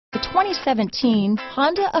2017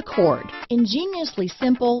 Honda Accord. Ingeniously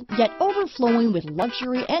simple, yet overflowing with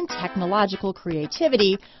luxury and technological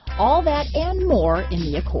creativity, all that and more in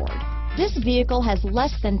the Accord. This vehicle has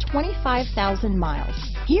less than 25,000 miles.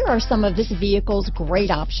 Here are some of this vehicle's great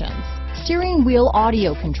options: steering wheel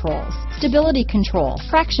audio controls, stability control,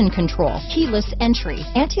 traction control, keyless entry,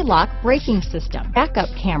 anti-lock braking system, backup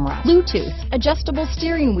camera, Bluetooth, adjustable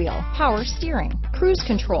steering wheel, power steering, cruise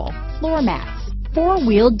control, floor mats,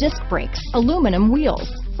 four-wheel disc brakes, aluminum wheels,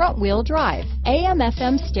 front-wheel drive,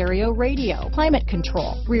 AM/FM stereo radio, climate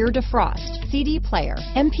control, rear defrost, CD player,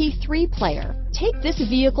 MP3 player. Take this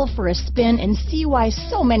vehicle for a spin and see why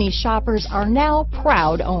so many shoppers are now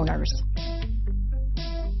proud owners.